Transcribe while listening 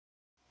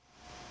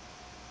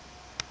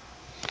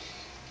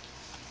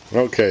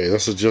Okay,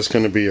 this is just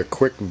going to be a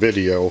quick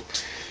video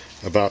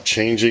about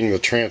changing the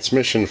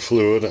transmission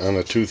fluid on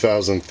a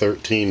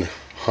 2013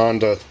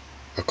 Honda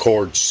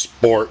Accord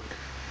Sport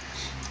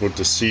with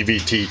the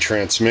CVT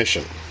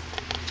transmission.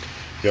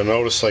 You'll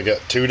notice I got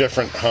two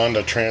different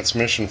Honda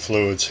transmission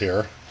fluids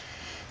here,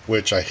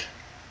 which I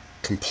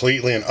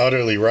completely and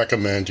utterly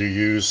recommend you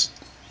use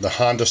the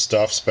Honda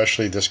stuff,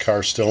 especially this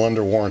car is still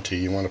under warranty.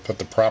 You want to put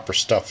the proper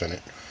stuff in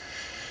it.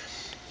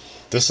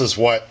 This is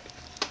what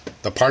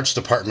the parts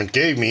department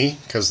gave me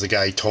because the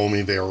guy told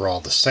me they were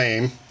all the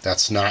same.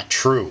 That's not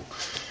true.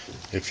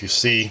 If you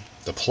see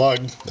the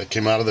plug that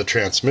came out of the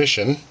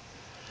transmission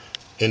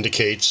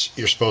indicates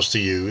you're supposed to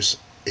use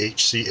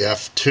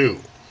HCF-2.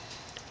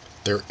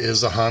 There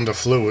is a Honda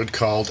fluid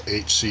called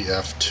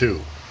HCF-2.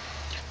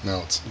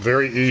 Now it's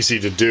very easy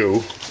to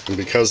do, and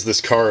because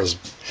this car is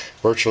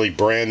virtually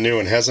brand new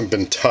and hasn't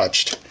been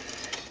touched,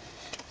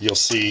 you'll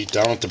see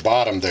down at the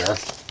bottom there,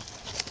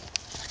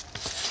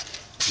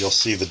 you'll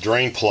see the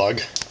drain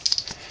plug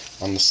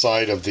on the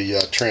side of the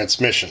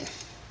transmission.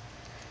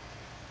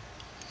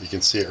 You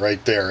can see it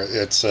right there.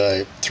 It's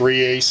a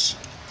 3/8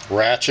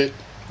 ratchet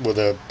with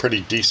a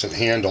pretty decent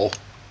handle.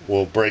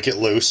 We'll break it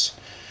loose,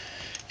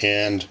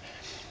 and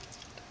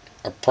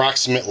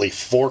approximately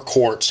 4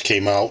 quarts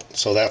came out,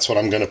 so that's what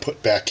I'm going to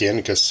put back in,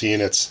 because seeing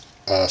it's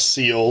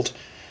sealed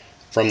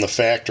from the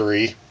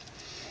factory,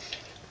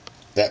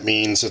 that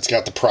means it's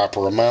got the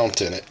proper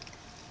amount in it.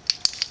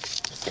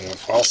 And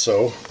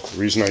also, the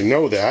reason I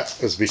know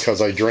that is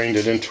because I drained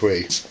it into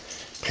a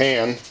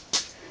pan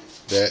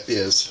that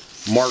is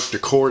marked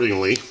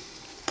accordingly.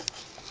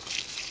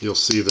 You'll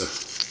see the,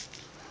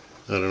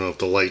 I don't know if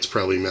the light's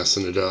probably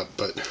messing it up,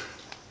 but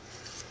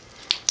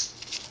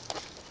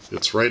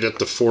it's right at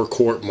the 4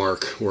 quart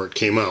mark where it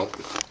came out.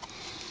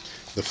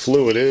 The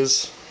fluid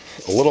is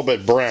a little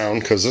bit brown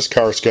because this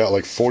car's got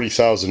like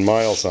 40,000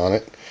 miles on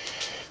it,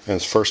 and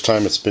it's the first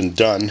time it's been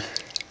done.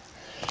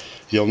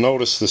 You'll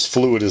notice this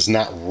fluid is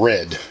not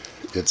red.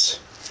 It's,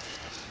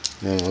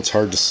 you know, it's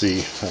hard to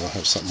see. I don't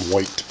have something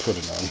white to put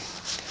it on.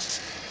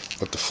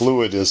 But the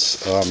fluid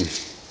is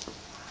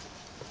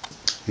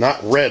not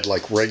red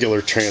like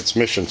regular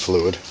transmission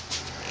fluid.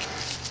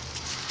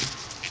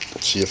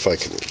 Let's see if I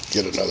can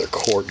get another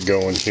quart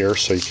going here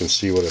so you can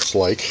see what it's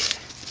like.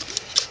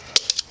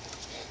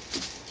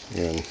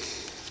 And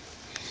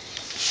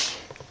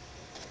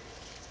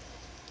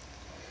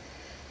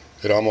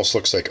it almost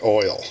looks like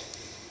oil.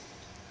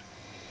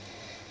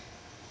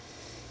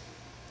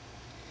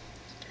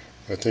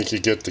 I think you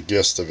get the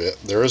gist of it.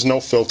 There is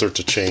no filter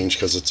to change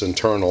because it's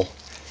internal.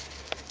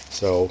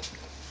 So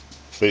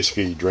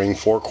basically you drain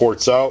 4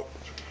 quarts out,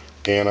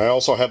 and I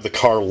also have the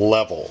car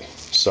level.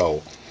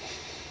 So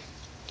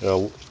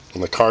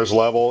when the car's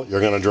level,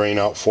 you're going to drain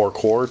out 4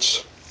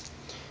 quarts,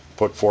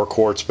 put 4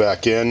 quarts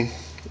back in,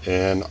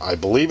 and I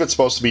believe it's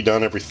supposed to be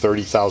done every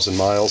 30,000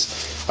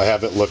 miles. I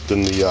haven't looked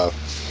in the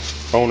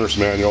owner's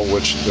manual,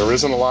 which there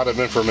isn't a lot of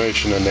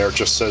information in there. It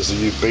just says that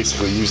you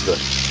basically use the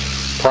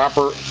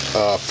proper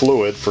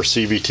fluid for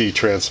CVT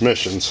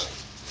transmissions.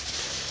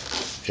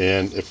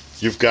 And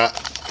if you've got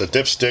the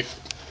dipstick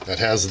that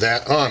has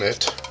that on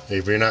it,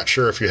 if you're not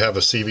sure if you have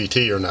a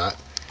CVT or not,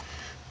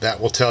 that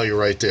will tell you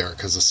right there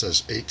because it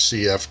says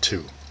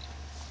HCF-2.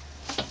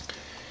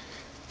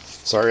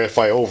 Sorry if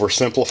I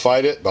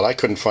oversimplified it, but I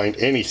couldn't find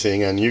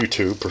anything on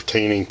YouTube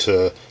pertaining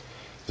to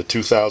the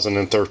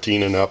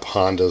 2013 and up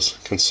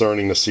Hondas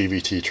concerning the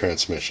CVT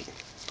transmission.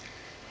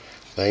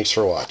 Thanks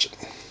for watching.